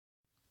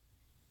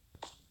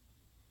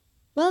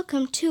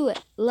Welcome to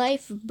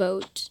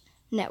Lifeboat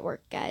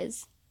Network,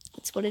 guys.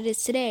 That's what it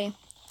is today.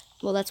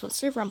 Well, that's what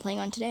server I'm playing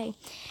on today.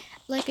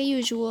 Like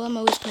usual, I'm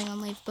always playing on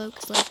Lifeboat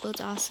because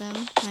Lifeboat's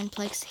awesome.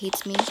 Mineplex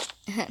hates me.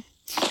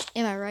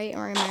 Am I right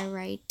or am I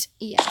right?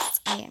 Yes,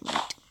 I am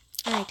right.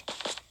 Alright,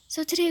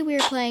 so today we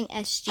are playing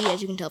SG,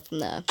 as you can tell from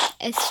the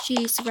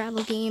SG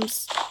survival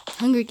games,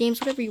 Hunger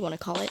Games, whatever you want to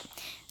call it.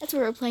 That's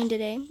what we're playing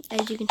today,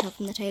 as you can tell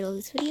from the title of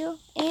this video.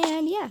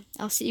 And yeah,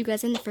 I'll see you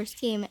guys in the first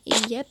game.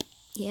 Yep.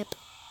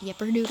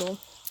 Yepper doodle.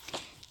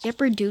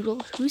 Yepper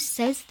doodle? Who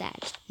says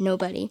that?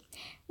 Nobody.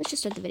 Let's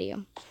just start the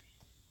video.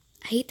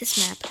 I hate this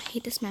map. I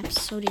hate this map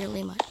so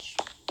dearly much.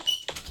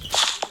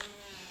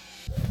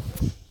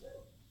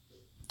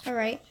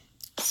 Alright,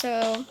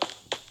 so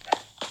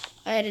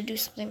I had to do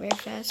something very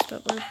fast,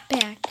 but we're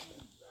back.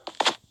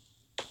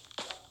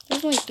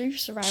 There's only 3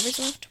 survivors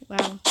left?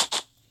 Wow.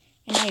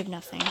 And I have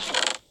nothing.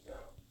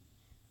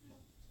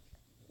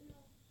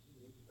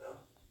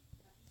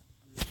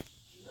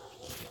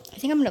 I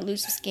think I'm gonna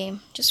lose this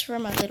game. Just for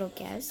my little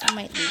guess, I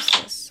might lose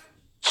this.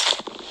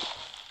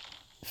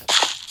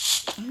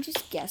 I'm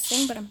just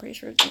guessing, but I'm pretty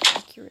sure it's an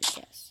accurate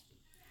guess.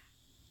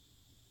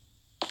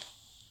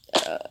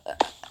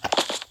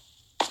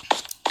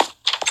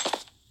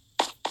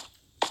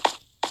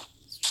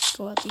 Let's just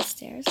go up these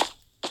stairs.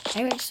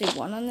 I've actually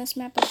won on this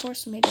map before,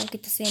 so maybe I'll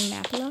get the same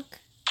map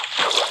luck.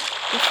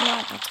 If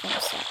not, that's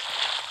gonna suck.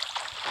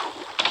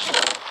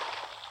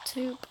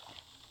 Toop.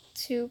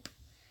 Toop.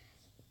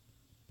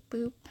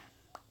 Boop.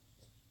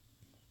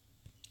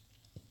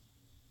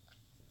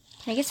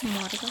 Can I get some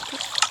water bucket?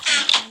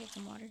 Can I get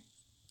some water?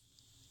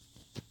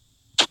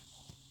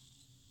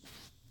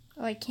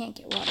 Oh, I can't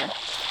get water.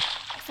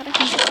 I thought I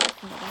could get water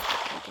from the bucket.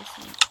 I guess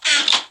not.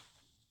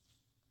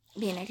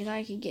 I thought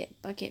I could get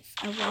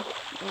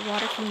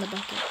water from the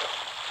bucket.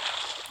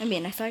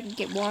 I thought I could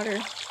get water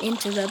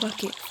into the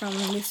bucket from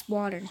this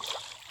water.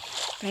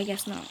 But I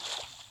guess not.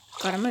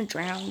 God, I'm gonna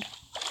drown.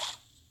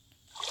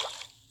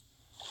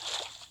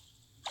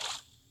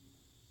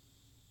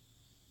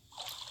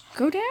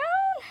 Go down!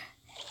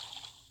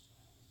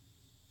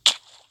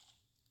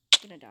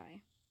 I'm gonna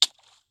die.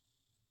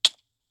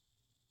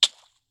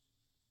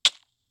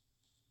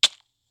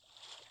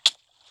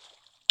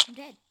 I'm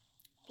dead.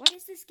 What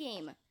is this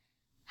game?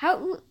 How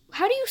do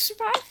you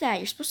survive that?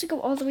 You're supposed to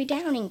go all the way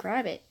down and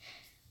grab it.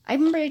 I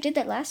remember I did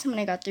that last time when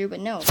I got through, but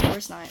no, of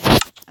course not.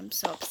 I'm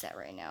so upset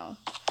right now.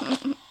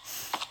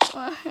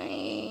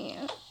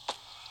 Why?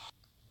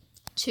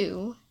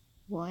 2,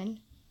 1,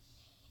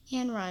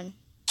 and run.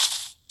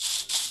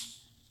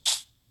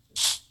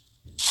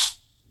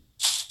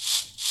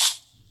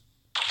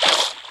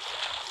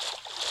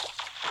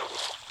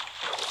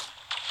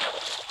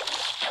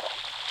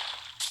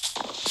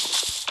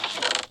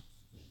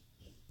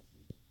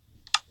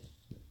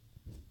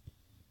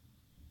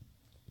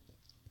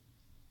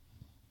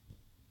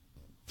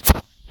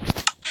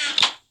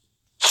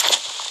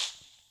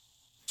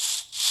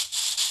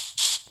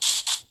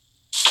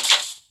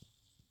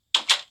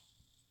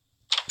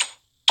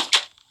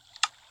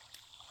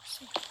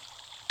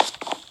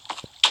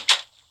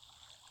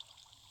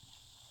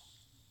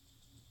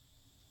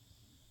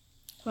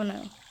 Oh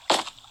no.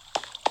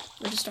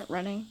 We'll just start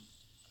running.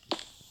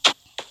 I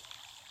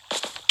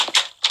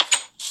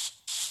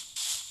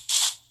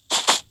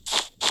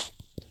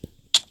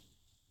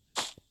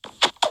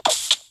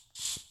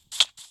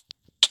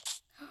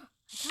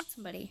killed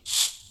somebody.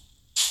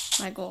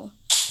 My goal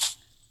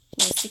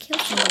was to kill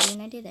somebody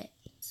and I did it.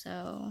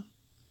 So,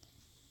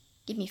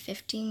 give me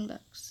 15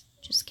 bucks.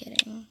 Just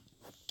kidding.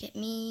 Get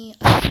me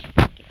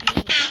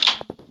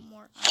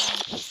more iron.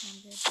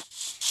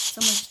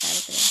 Someone just died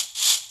over there.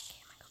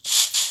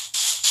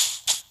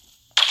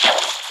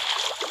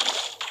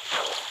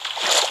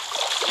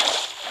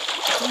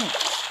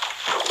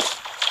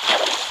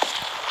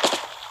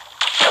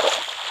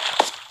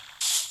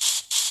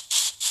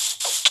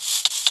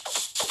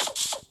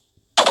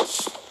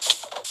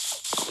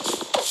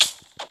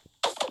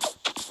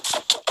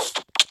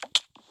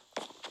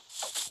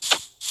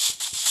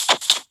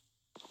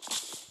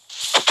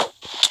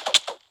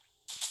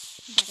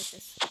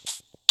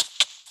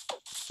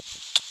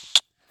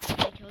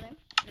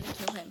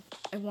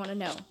 I want to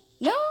know.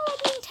 No,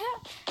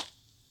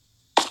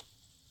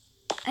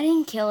 I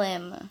didn't kill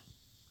him.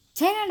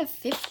 10 out of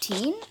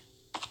 15?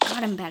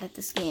 God, I'm bad at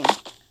this game.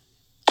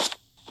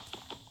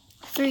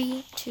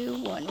 3,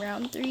 2, 1.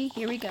 Round 3.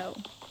 Here we go.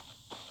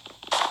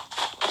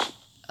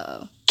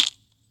 Uh-oh.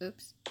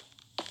 Oops.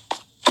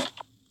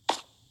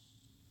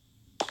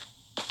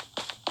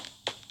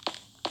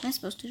 Am I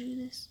supposed to do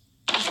this?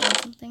 Did I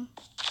do something?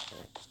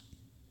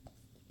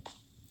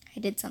 I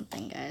did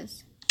something,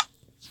 guys.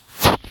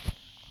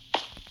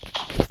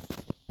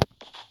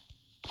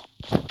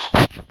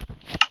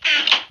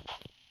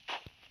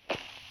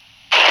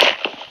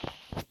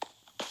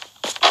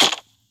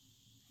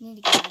 I need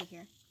to get out of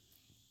here.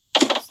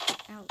 Just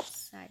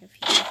outside of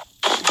here.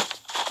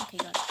 Okay,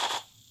 got it.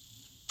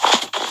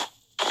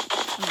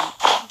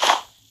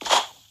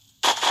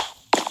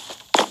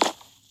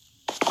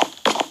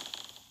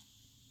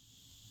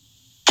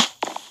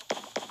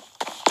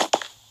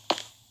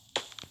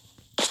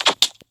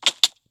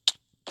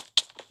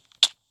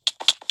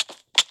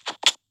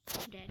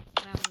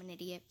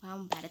 idiot. Wow,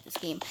 I'm bad at this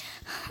game.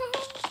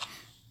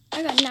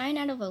 I got 9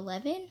 out of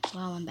 11.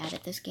 Wow, I'm bad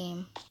at this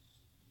game.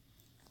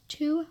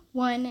 2,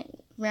 1,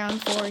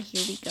 round 4.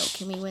 Here we go.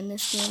 Can we win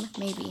this game?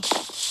 Maybe.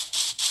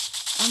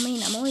 I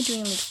mean, I'm only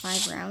doing like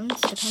 5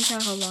 rounds. Depends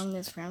on how long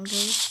this round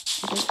goes.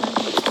 If this round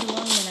takes too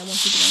long, then I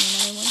won't be doing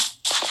another one.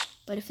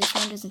 But if this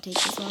round doesn't take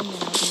this long, then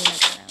I'll do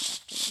another round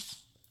after this.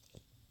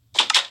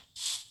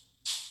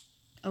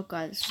 Oh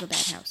god, this is a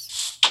bad house.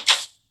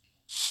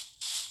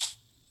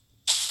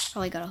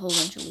 Probably got a whole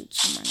bunch of loot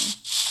from running.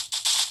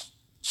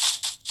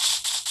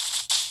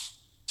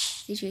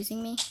 Is he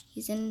chasing me?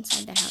 He's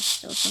inside the house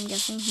still, so I'm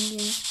guessing he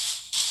is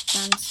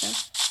found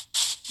stuff.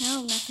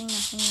 No, nothing. Oh,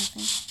 I forgot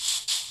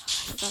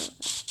about that.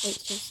 Wait,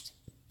 it's just...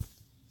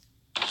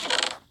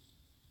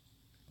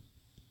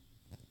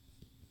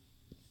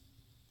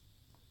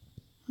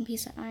 one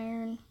piece of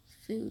iron,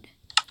 food.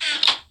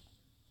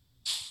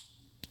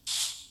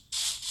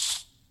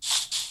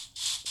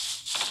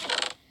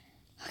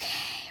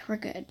 Okay, we're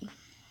good.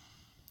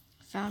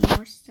 Found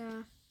more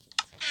stuff.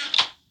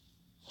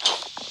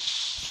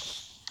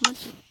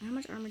 How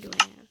much armor do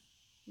I have?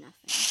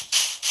 Nothing.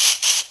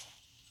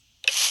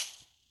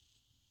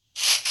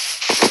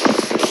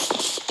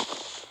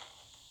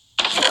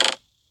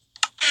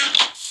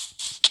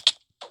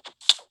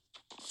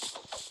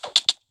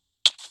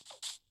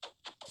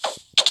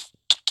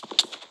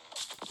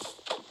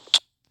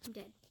 I'm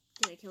dead.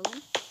 Did I kill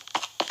him?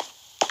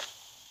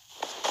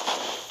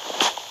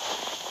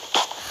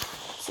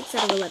 6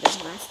 out of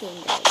 11. Last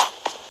game, guys.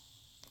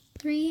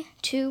 3,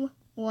 2,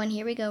 1.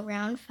 Here we go.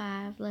 Round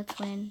 5. Let's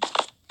win.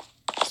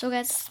 So,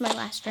 guys, this is my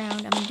last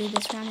round. I'm going to do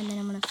this round, and then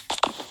I'm going to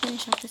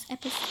finish off this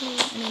episode.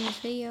 I mean, this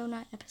video,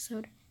 not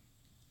episode.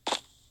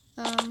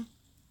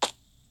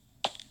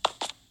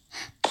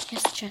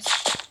 Yes,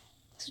 chest.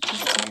 There's a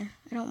chest here.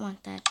 I don't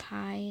want that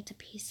pie. It's a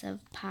piece of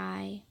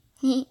pie.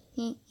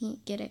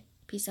 Get it?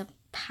 Piece of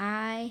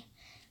pie.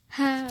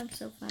 Ha, I'm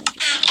so funny.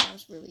 That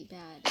was really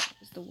bad. It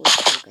was the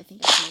worst joke I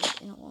think I've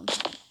made in a long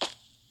time.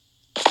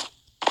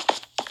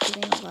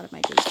 Getting a lot of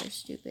my jokes are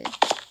stupid.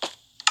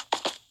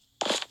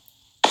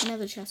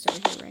 Another chest over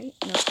here, right?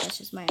 Nope, that's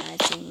just my eyes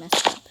being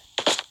messed up.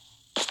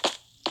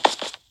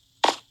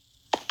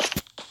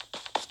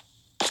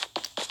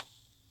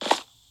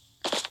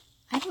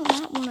 I do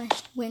not want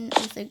to win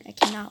with a... I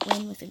cannot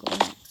win with a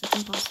gold axe. It's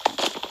impossible.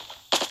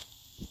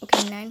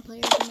 Okay, 9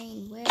 players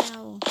remain.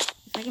 Wow.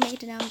 If I can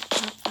make it down to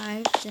top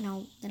 5, then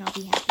I'll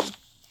be happy.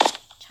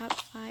 Top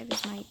 5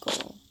 is my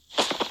goal.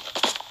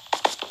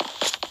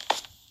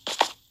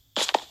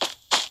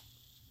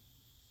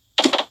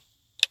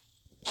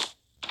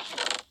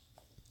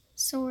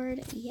 Sword,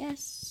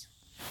 yes.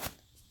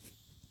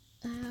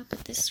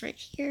 Put this right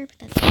here, put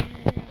that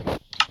there.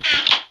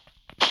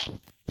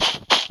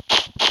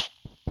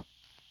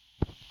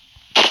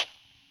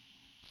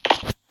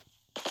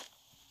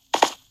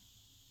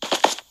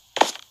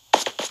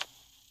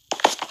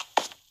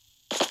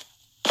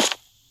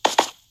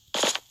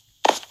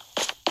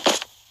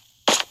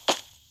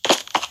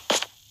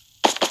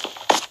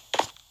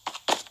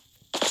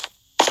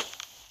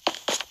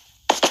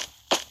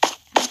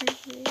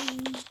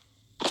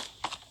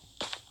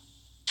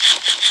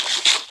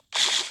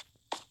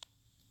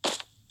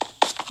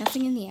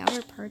 Nothing in the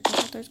outer parts. I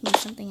thought there was going to be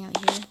something out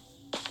here.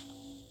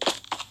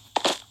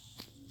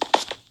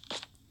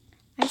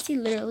 I see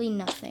literally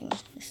nothing.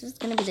 This is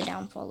going to be the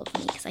downfall of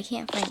me because I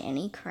can't find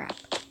any crap.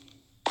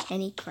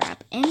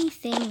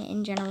 Anything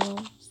in general.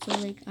 So,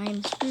 like, I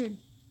am screwed.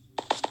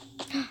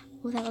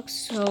 Oh, that looks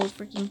so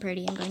freaking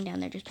pretty. I'm going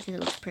down there just because it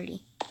looks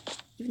pretty.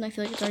 Even though I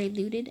feel like it's already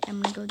looted,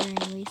 I'm going to go there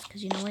anyways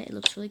because you know what? It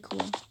looks really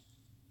cool.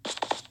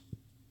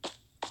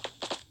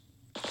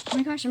 Oh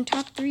my gosh, I'm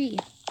top 3.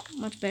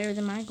 Much better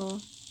than my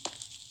goal.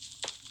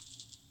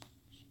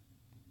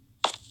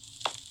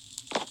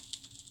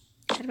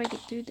 How do I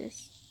get through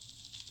this?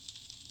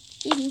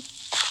 Easy.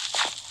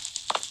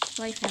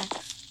 Life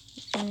hacks.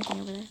 Is there anything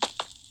over there?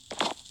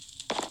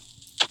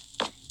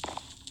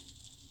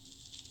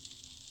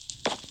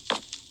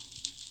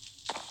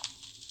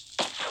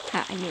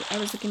 Ha, I knew. I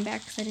was looking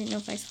back because I didn't know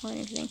if I saw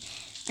anything.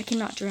 I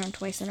cannot drown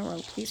twice in a row.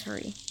 Please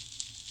hurry.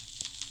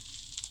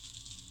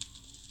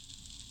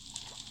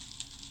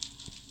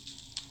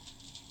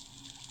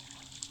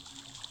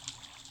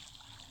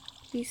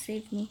 Please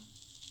save me.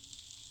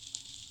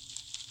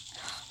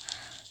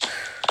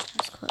 That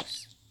was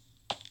close.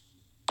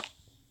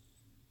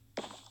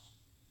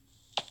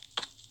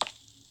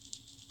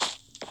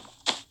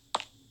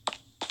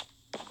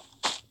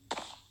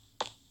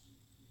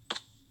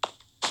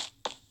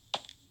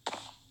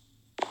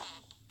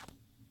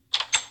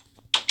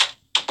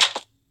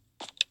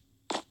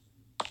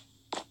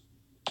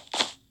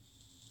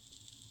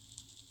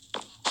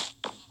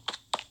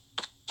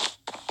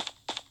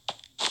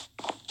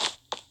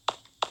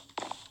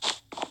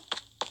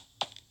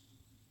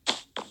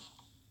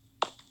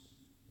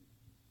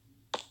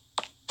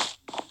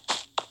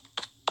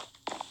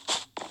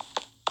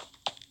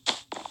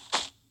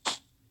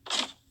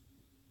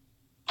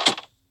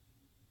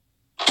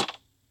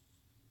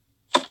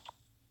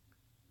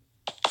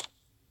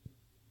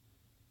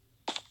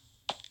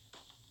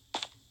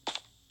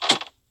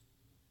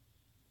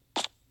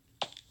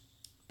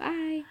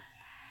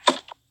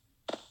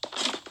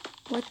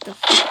 What the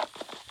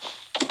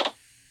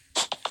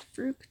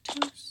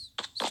fructose?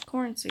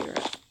 Corn syrup.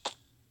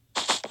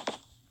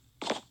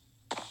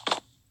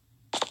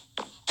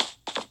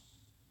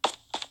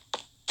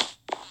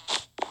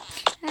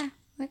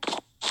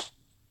 What?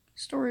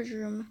 Storage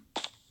room.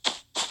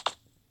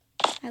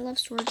 I love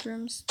storage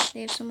rooms.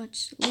 They have so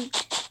much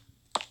loot.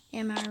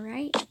 Am I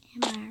right?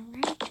 Am I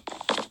right?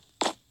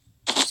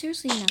 There's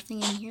seriously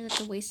nothing in here that's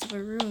a waste of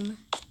a room.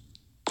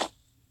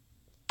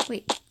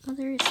 Wait. Oh,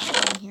 there is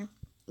something in here.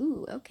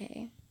 Ooh,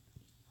 okay.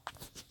 Put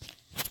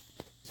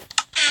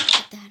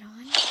that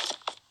on.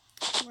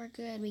 We're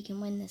good. We can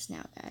win this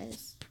now,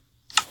 guys.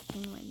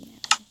 We can win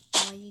now.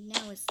 All I need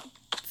now is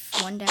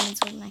one diamond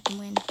sword and I can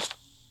win.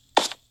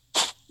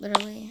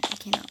 Literally, I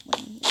cannot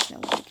win. There's no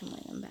way I can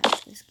win. I'm bad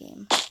at this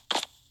game.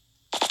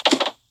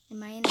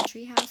 Am I in the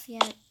tree house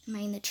yet? Am I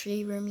in the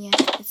tree room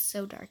yet? It's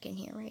so dark in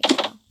here right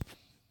now.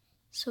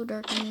 So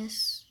dark in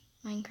this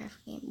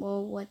Minecraft game.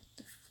 Whoa, what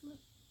the flip?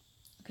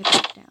 Okay,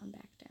 back down,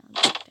 back down,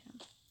 back down.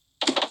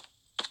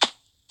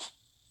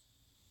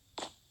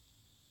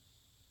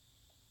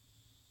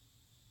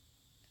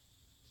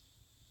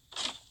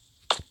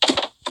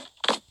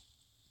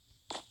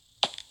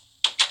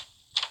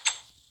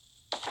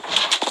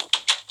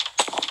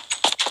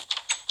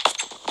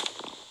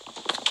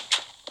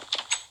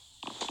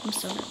 I'm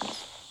so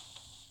nervous.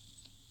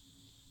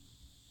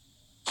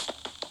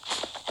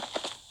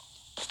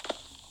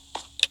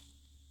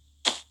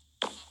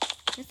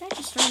 Is that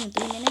just starting in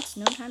 3 minutes?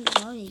 No time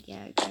to load.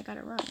 Yeah, I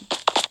gotta run.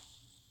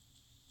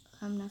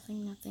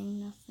 Nothing, nothing,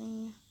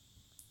 nothing.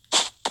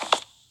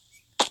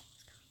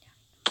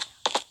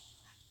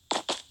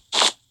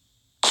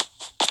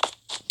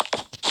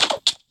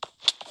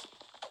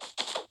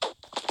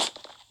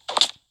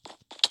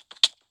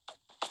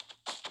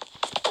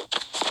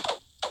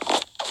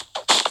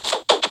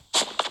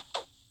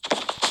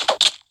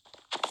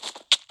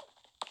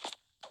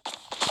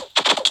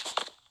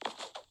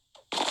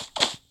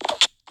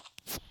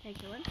 Did I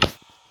kill him?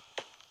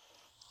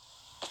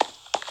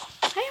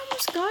 I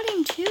almost got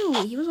him too.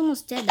 He was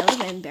almost dead. That would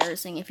have been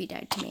embarrassing if he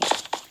died to me.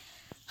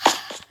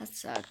 That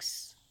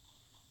sucks.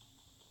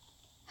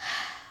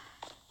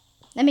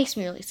 That makes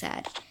me really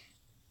sad.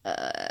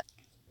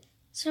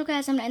 So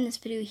guys, I'm gonna end this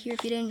video here.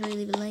 If you did enjoy,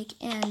 leave a like,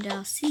 and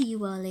I'll see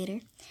you all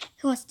later.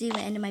 Who wants to do the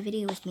end of my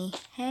video with me?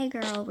 Hey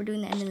girl, we're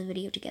doing the end of the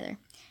video together.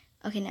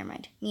 Okay, never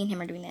mind. Me and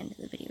him are doing the end of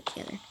the video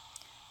together.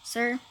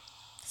 Sir,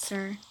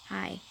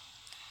 hi.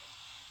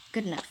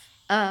 Good enough.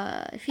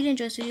 If you did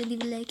enjoy this video,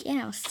 leave a like, and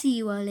I'll see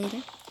you all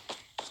later.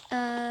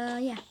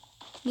 Yeah.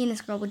 Me and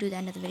this girl will do the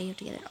end of the video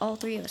together. All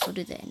three of us will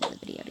do the end of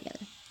the video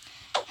together.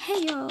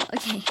 Hey y'all.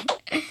 Okay.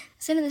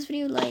 Send this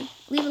video,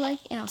 leave a like,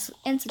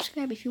 and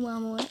subscribe if you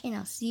want more, and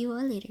I'll see you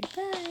all later.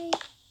 Bye.